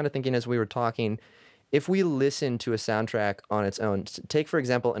interesting. I was kind of thinking as we were talking, if we listen to a soundtrack on its own, take, for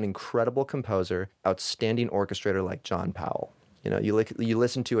example, an incredible composer, outstanding orchestrator like John Powell. You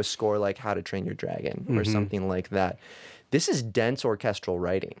listen to a score like How to Train Your Dragon or something like that. This is dense orchestral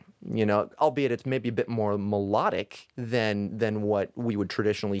writing, albeit it's maybe a bit more melodic than what we would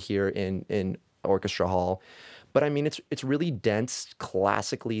traditionally hear in orchestra hall. But I mean, it's really dense,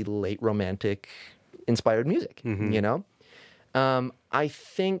 classically late romantic inspired music, I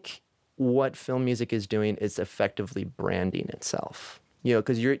think what film music is doing is effectively branding itself.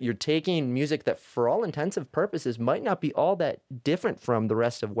 Because you're taking music that, for all intensive purposes, might not be all that different from the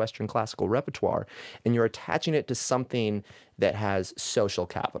rest of Western classical repertoire, and you're attaching it to something that has social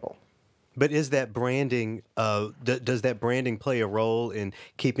capital. But is that branding, does that branding play a role in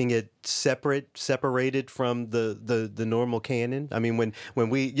keeping it separated from the normal canon? I mean, when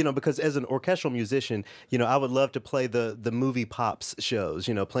we, because as an orchestral musician, I would love to play the movie pops shows,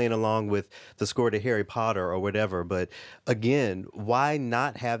 playing along with the score to Harry Potter or whatever. But again, why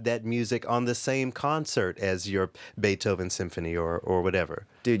not have that music on the same concert as your Beethoven symphony or whatever?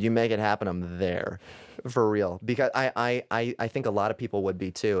 Dude, you make it happen, I'm there. For real, because I think a lot of people would be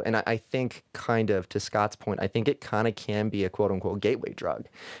too. And I think, kind of to Scott's point, I think it kind of can be a quote-unquote gateway drug,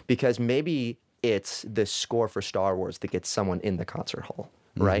 because maybe it's the score for Star Wars that gets someone in the concert hall,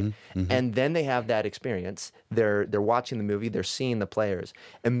 right? And then they have that experience. They're watching the movie, they're seeing the players,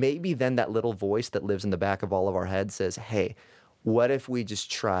 and maybe then that little voice that lives in the back of all of our heads says, hey, what if we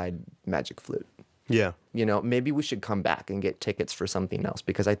just tried Magic Flute? Yeah. Maybe we should come back and get tickets for something else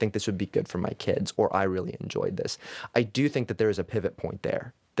because I think this would be good for my kids, or I really enjoyed this. I do think that there is a pivot point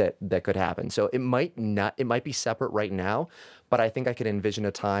there that could happen. So it might be separate right now, but I think I could envision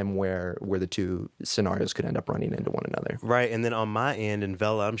a time where the two scenarios could end up running into one another. Right, and then on my end, and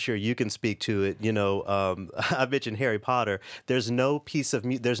Vela, I'm sure you can speak to it. I mentioned Harry Potter. There's no page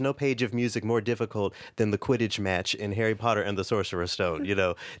of music more difficult than the Quidditch match in Harry Potter and the Sorcerer's Stone.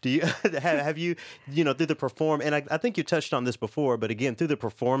 Do you have you through the perform? And I think you touched on this before, but again, through the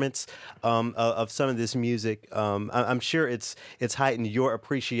performance of some of this music, I'm sure it's heightened your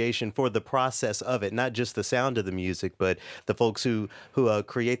appreciation for the process of it, not just the sound of the music, but the folks who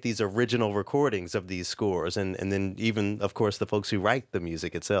create these original recordings of these scores, and then even, of course, the folks who write the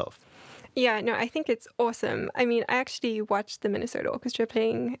music itself. Yeah, no, I think it's awesome. I mean, I actually watched the Minnesota Orchestra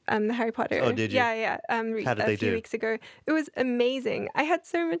playing the Harry Potter. Oh, did you? Yeah. How did they do? A few weeks ago. It was amazing. I had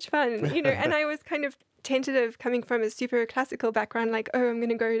so much fun, and I was kind of tentative coming from a super classical background, like, oh, I'm going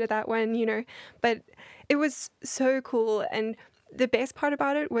to go to that one, but it was so cool. And the best part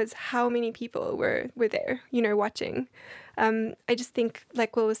about it was how many people were there, watching. I just think,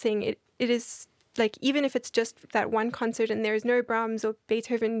 like Will was saying, it is like, even if it's just that one concert and there's no Brahms or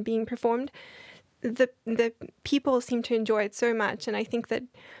Beethoven being performed, the people seem to enjoy it so much. And I think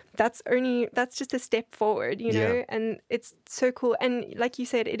that's just a step forward, Yeah. and it's so cool. And like you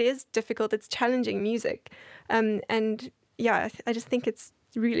said, it is difficult. It's challenging music. And yeah, I just think it's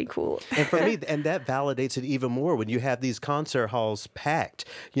really cool. And for me, and that validates it even more when you have these concert halls packed.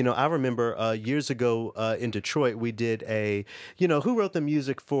 I remember years ago in Detroit, we did who wrote the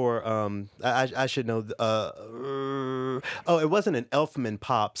music for, I should know, it wasn't an Elfman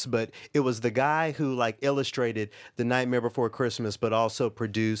Pops, but it was the guy who like illustrated The Nightmare Before Christmas, but also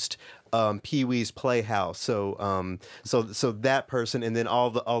produced Pee-wee's Playhouse. So that person, and then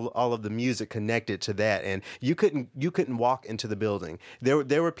all of the music connected to that, and you couldn't walk into the building.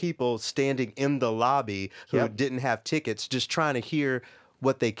 There were people standing in the lobby who Yep. didn't have tickets, just trying to hear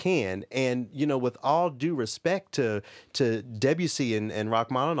what they can. And with all due respect to Debussy and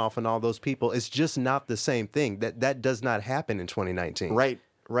Rachmaninoff and all those people, it's just not the same thing. That does not happen in 2019.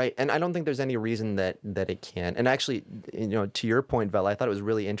 Right. And I don't think there's any reason that it can. And actually, to your point, Vel, I thought it was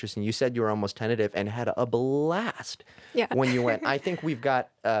really interesting. You said you were almost tentative and had a blast when you went. I think we've got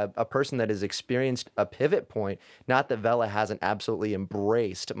a person that has experienced a pivot point. Not that Vela hasn't absolutely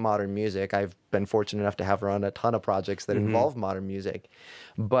embraced modern music. I've been fortunate enough to have her on a ton of projects that involve modern music.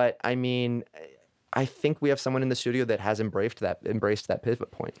 But I mean, I think we have someone in the studio that has embraced that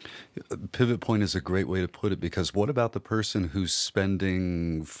pivot point. Pivot point is a great way to put it, because what about the person who's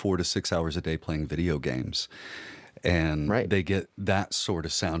spending 4 to 6 hours a day playing video games? And Right. they get that sort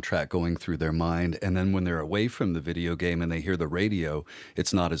of soundtrack going through their mind. And then when they're away from the video game and they hear the radio,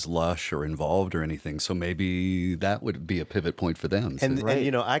 it's not as lush or involved or anything. So maybe that would be a pivot point for them. And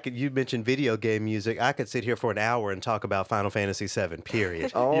you mentioned video game music. I could sit here for an hour and talk about Final Fantasy VII,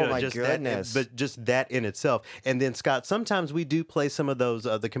 period. Oh, my just goodness. But just that in itself. And then, Scott, sometimes we do play some of those,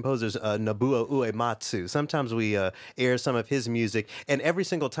 the composer's Nobuo Uematsu. Sometimes we air some of his music. And every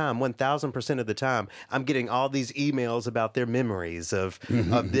single time, 1,000% of the time, I'm getting all these emails about their memories of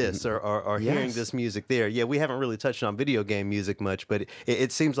this or hearing Yes. this music there. Yeah, we haven't really touched on video game music much, but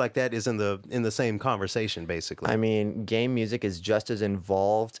it seems like that is in the same conversation, basically. I mean, game music is just as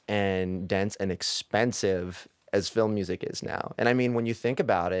involved and dense and expensive as film music is now. And I mean, when you think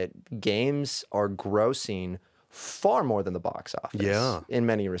about it, games are grossing far more than the box office in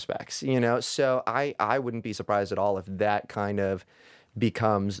many respects, So I wouldn't be surprised at all if that kind of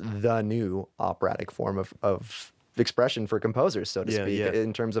becomes the new operatic form of expression for composers, so to speak,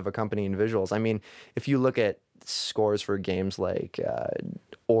 in terms of accompanying visuals. I mean, if you look at scores for games like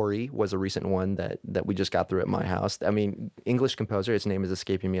Ori was a recent one that we just got through at my house. I mean, English composer, his name is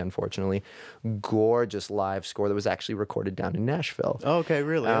escaping me, unfortunately. Gorgeous live score that was actually recorded down in Nashville. Oh, okay,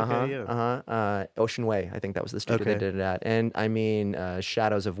 really? Ocean Way, I think that was the studio they did it at. And I mean,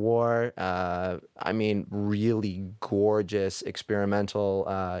 Shadows of War. I mean, really gorgeous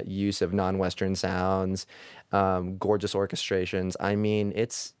experimental use of non-Western sounds. Gorgeous orchestrations. I mean,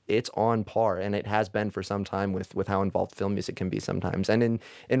 it's on par, and it has been for some time with how involved film music can be sometimes. And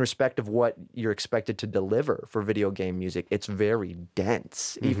in respect of what you're expected to deliver for video game music, it's very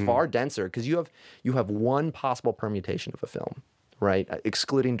dense, far denser, because you have one possible permutation of a film, right?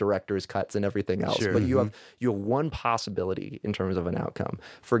 Excluding director's cuts and everything else. Sure. But you have one possibility in terms of an outcome.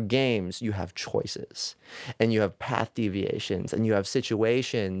 For games, you have choices, and you have path deviations, and you have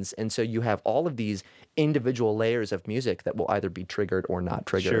situations, and so you have all of these individual layers of music that will either be triggered or not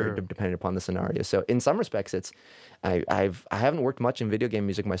triggered, depending upon the scenario. So in some respects, I haven't worked much in video game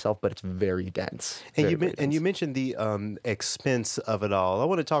music myself, but it's very dense. And you mentioned the expense of it all. I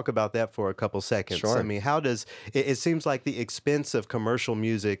want to talk about that for a couple seconds. Sure. I mean, how does it seems like the expense of commercial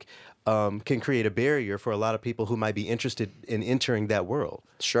music can create a barrier for a lot of people who might be interested in entering that world.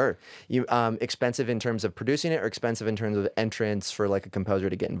 Sure. You expensive in terms of producing it, or expensive in terms of entrance for like a composer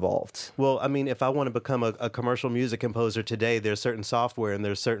to get involved? Well, I mean, if I want to become a commercial music composer today, there's certain software and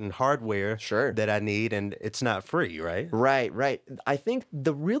there's certain hardware that I need, and it's not free, right? Right. I think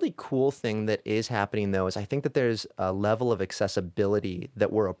the really cool thing that is happening, though, is I think that there's a level of accessibility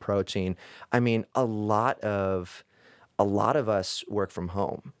that we're approaching. I mean, a lot of us work from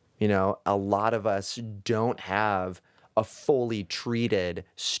home. You know, a lot of us don't have a fully treated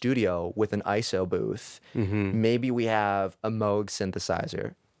studio with an ISO booth. Mm-hmm. Maybe we have a Moog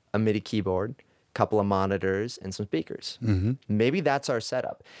synthesizer, a MIDI keyboard, couple of monitors, and some speakers. Mm-hmm. Maybe that's our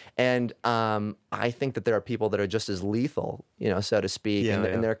setup. And I think that there are people that are just as lethal, so to speak,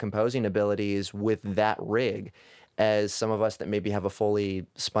 in their composing abilities with that rig as some of us that maybe have a fully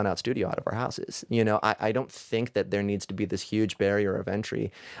spun out studio out of our houses. I don't think that there needs to be this huge barrier of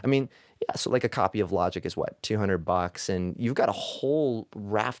entry. I mean, yeah, so like a copy of Logic is what, $200, and you've got a whole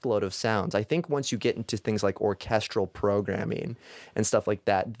raft load of sounds. I think once you get into things like orchestral programming and stuff like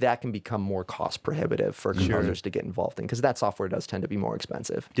that, that can become more cost prohibitive for composers to get involved in, because that software does tend to be more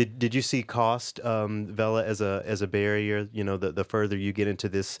expensive. Did you see cost, Vela, as a barrier? The further you get into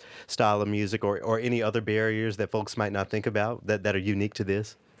this style of music, or any other barriers that folks might not think about that are unique to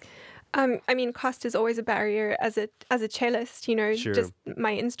this? I mean, cost is always a barrier as a cellist, Sure. Just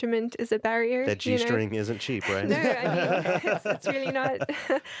my instrument is a barrier. That G string isn't cheap, right? No, I mean, it's really not.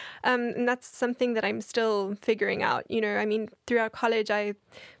 And that's something that I'm still figuring out. I mean, throughout college, I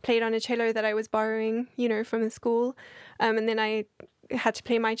played on a cello that I was borrowing, from the school. And then I had to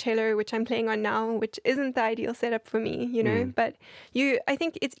play my cello, which I'm playing on now, which isn't the ideal setup for me, But I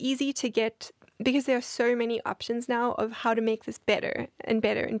think it's easy to get, because there are so many options now of how to make this better and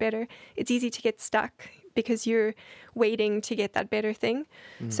better and better. It's easy to get stuck because you're waiting to get that better thing.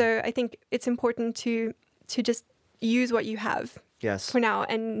 So I think it's important to just use what you have for now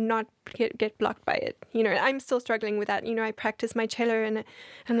and not get blocked by it. I'm still struggling with that. I practice my cello and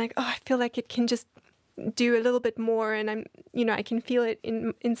I'm like, I feel like it can just do a little bit more, and I can feel it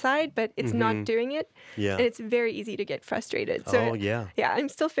inside, but it's not doing it. Yeah. And it's very easy to get frustrated. So yeah, I'm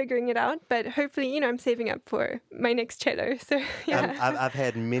still figuring it out, but hopefully, I'm saving up for my next cello. So yeah. I've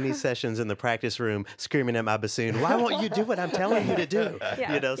had many sessions in the practice room screaming at my bassoon, why won't you do what I'm telling you to do?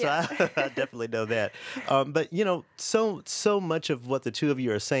 So I definitely know that. But so much of what the two of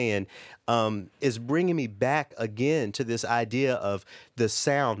you are saying is bringing me back again to this idea of the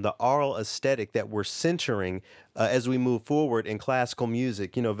sound, the aural aesthetic that we're centering as we move forward in classical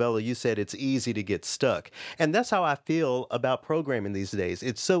music. Vela, you said it's easy to get stuck. And that's how I feel about programming these days.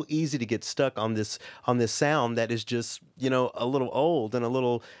 It's so easy to get stuck on this sound that is just, a little old and a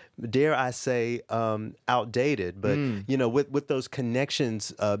little, dare I say, outdated. But, with those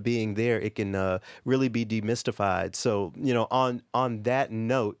connections being there, it can really be demystified. So, on that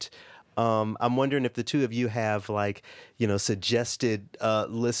note, I'm wondering if the two of you have suggested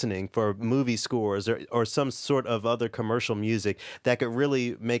listening for movie scores or some sort of other commercial music that could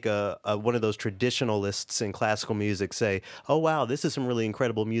really make one of those traditionalists in classical music say, oh, wow, this is some really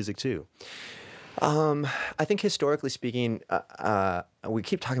incredible music too. I think historically speaking, we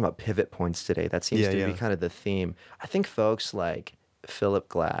keep talking about pivot points today. That seems to be kind of the theme. I think folks like Philip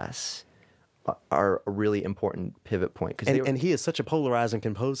Glass are a really important pivot point. And he is such a polarizing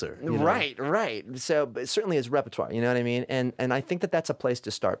composer. Right. So but certainly his repertoire, you know what I mean? And I think that that's a place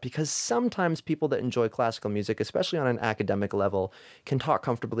to start, because sometimes people that enjoy classical music, especially on an academic level, can talk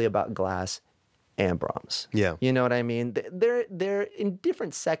comfortably about Glass and Brahms. Yeah. You know what I mean? They're in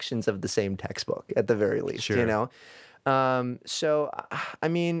different sections of the same textbook at the very least, Sure. So, I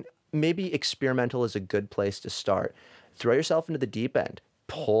mean, maybe experimental is a good place to start. Throw yourself into the deep end.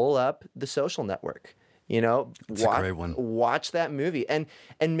 Pull up The Social Network, It's a great one. Watch that movie, and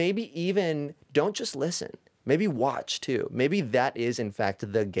maybe even don't just listen. Maybe watch too. Maybe that is in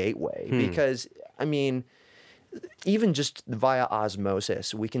fact the gateway, because I mean, even just via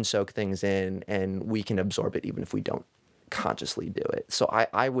osmosis, we can soak things in and we can absorb it even if we don't consciously do it. So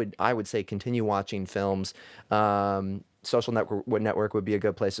I would say continue watching films. Social Network would be a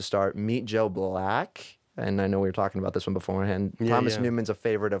good place to start. Meet Joe Black. And I know we were talking about this one beforehand. Thomas Newman's a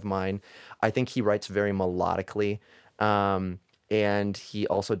favorite of mine. I think he writes very melodically. And he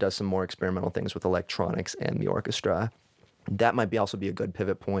also does some more experimental things with electronics and the orchestra. That might also be a good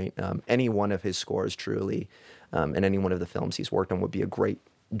pivot point. Any one of his scores, truly, and any one of the films he's worked on would be a great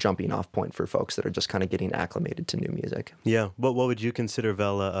jumping off point for folks that are just kind of getting acclimated to new music. Yeah. What would you consider,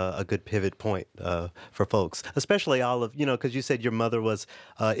 Vela, a good pivot point for folks, especially all of, because you said your mother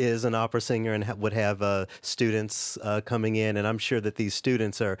is an opera singer and would have students coming in. And I'm sure that these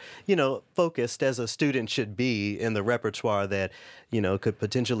students are, focused as a student should be in the repertoire that, could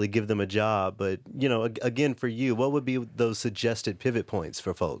potentially give them a job. But, again, for you, what would be those suggested pivot points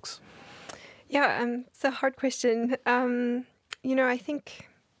for folks? Yeah, it's a hard question. I think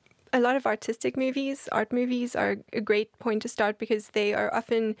a lot of art movies are a great point to start, because they are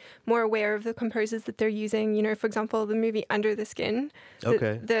often more aware of the composers that they're using. For example, the movie Under the Skin.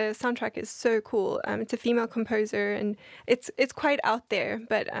 The soundtrack is so cool. It's a female composer, and it's quite out there,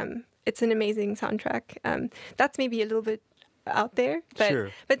 but it's an amazing soundtrack. That's maybe a little bit out there. But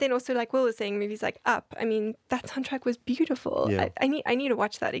Sure. but then also, like Will was saying, movies like Up. I mean, that soundtrack was beautiful. Yeah. I need to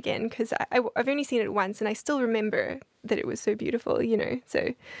watch that again because I've only seen it once and I still remember that it was so beautiful. You know,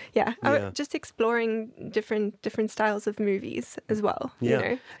 so yeah, just exploring different styles of movies as well. Yeah. You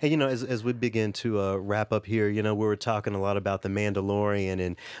know? And, you know, as we begin to wrap up here, you know, we were talking a lot about The Mandalorian.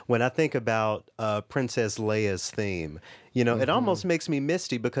 And when I think about Princess Leia's theme, you know, it almost makes me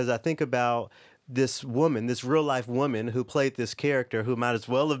misty because I think about this woman, this real life woman who played this character who might as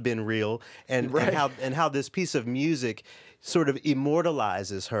well have been real, and how this piece of music sort of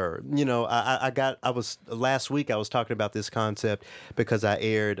immortalizes her. You know, last week I was talking about this concept because I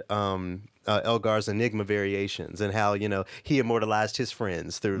aired Elgar's Enigma variations and how, you know, he immortalized his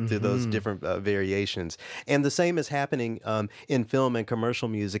friends through those different variations. And the same is happening in film and commercial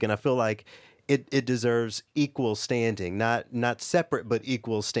music. And I feel like it deserves equal standing, not separate, but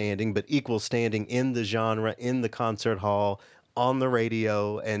equal standing in the genre, in the concert hall, on the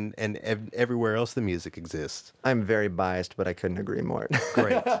radio, and everywhere else the music exists. I'm very biased, but I couldn't agree more.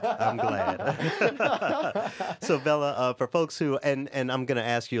 Great. I'm glad. So, Bella, for folks who, and I'm going to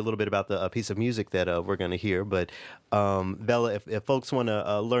ask you a little bit about the piece of music that we're going to hear, but Bella, if folks want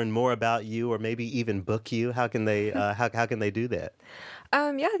to learn more about you or maybe even book you, how can they how can they do that?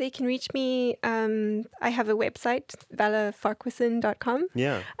 Yeah, they can reach me. I have a website, bellafarquharson.com.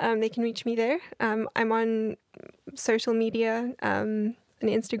 Yeah. They can reach me there. I'm on social media, on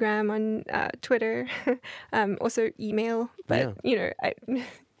Instagram, on Twitter, also email. But, you know,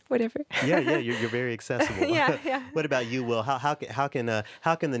 whatever. Yeah, you're very accessible. Yeah. What about you, Will? How can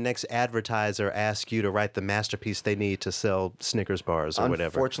the next advertiser ask you to write the masterpiece they need to sell Snickers bars or whatever?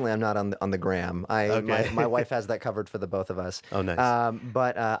 Unfortunately, I'm not on the gram. My wife has that covered for the both of us. Oh, nice.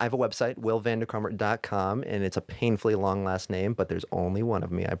 But I have a website, willvandekromert.com, and it's a painfully long last name, but there's only one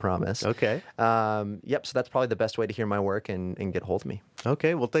of me, I promise. Okay. Yep. So that's probably the best way to hear my work and get hold of me.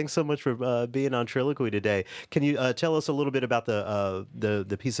 Okay. Well, thanks so much for being on Triloquy today. Can you tell us a little bit about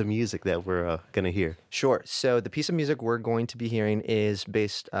the piece of music that we're going to hear? Sure. So the piece of music we're going to be hearing is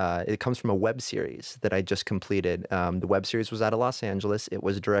based, it comes from a web series that I just completed. The web series was out of Los Angeles. It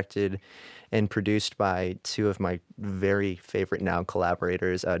was directed and produced by two of my very favorite now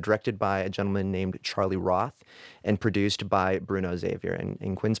collaborators, directed by a gentleman named Charlie Roth and produced by Bruno Xavier.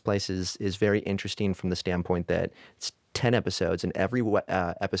 And Quinn's Place is very interesting from the standpoint that it's 10 episodes, and every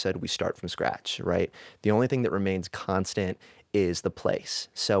episode we start from scratch, right? The only thing that remains constant is the place.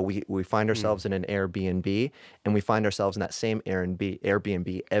 So we find ourselves in an Airbnb, and we find ourselves in that same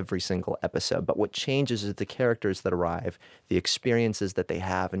Airbnb every single episode. But what changes is the characters that arrive, the experiences that they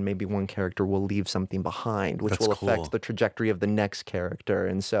have, and maybe one character will leave something behind, which will affect the trajectory of the next character.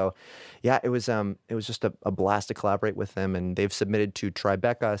 And so, yeah, it was just a blast to collaborate with them, and they've submitted to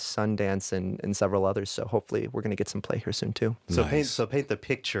Tribeca, Sundance, and several others. So hopefully we're going to get some play here soon too. So paint the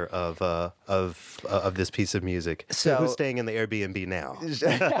picture of this piece of music. So who's staying in the Airbnb now?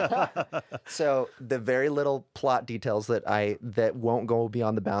 So the very little plot details that won't go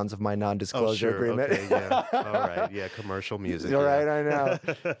beyond the bounds of my non-disclosure agreement. Okay, yeah. All right. Yeah, commercial music. All right, I know.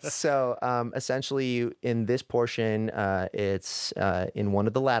 So essentially, in this portion, it's in one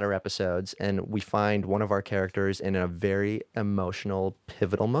of the latter episodes, and we find one of our characters in a very emotional,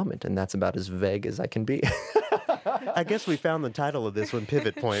 pivotal moment, and that's about as vague as I can be. I guess we found the title of this one,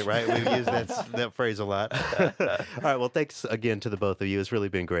 Pivot Point, right? We've used that phrase a lot. All right. Well, thanks again to the both of you. It's really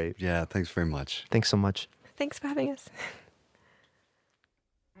been great. Yeah, thanks very much. Thanks so much. Thanks for having us.